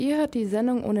Ihr hört die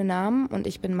Sendung ohne Namen und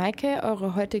ich bin Maike,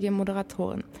 eure heutige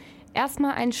Moderatorin.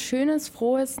 Erstmal ein schönes,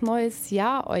 frohes neues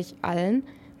Jahr euch allen.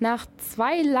 Nach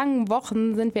 2 langen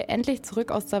Wochen sind wir endlich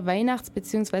zurück aus der Weihnachts-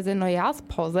 bzw.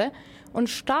 Neujahrspause und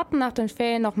starten nach den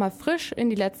Ferien nochmal frisch in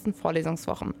die letzten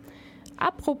Vorlesungswochen.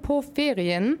 Apropos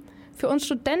Ferien, für uns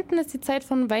Studenten ist die Zeit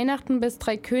von Weihnachten bis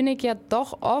Dreikönig ja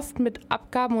doch oft mit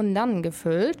Abgaben und Lernen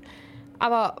gefüllt.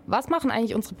 Aber was machen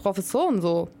eigentlich unsere Professoren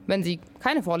so, wenn sie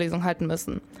keine Vorlesung halten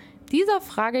müssen? Dieser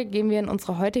Frage gehen wir in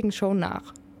unserer heutigen Show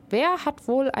nach. Wer hat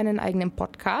wohl einen eigenen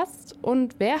Podcast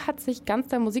und wer hat sich ganz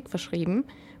der Musik verschrieben?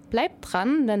 Bleibt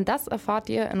dran, denn das erfahrt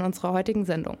ihr in unserer heutigen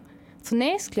Sendung.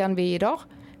 Zunächst klären wir jedoch,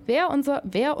 wer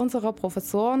unserer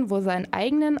Professoren wohl seinen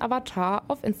eigenen Avatar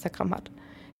auf Instagram hat.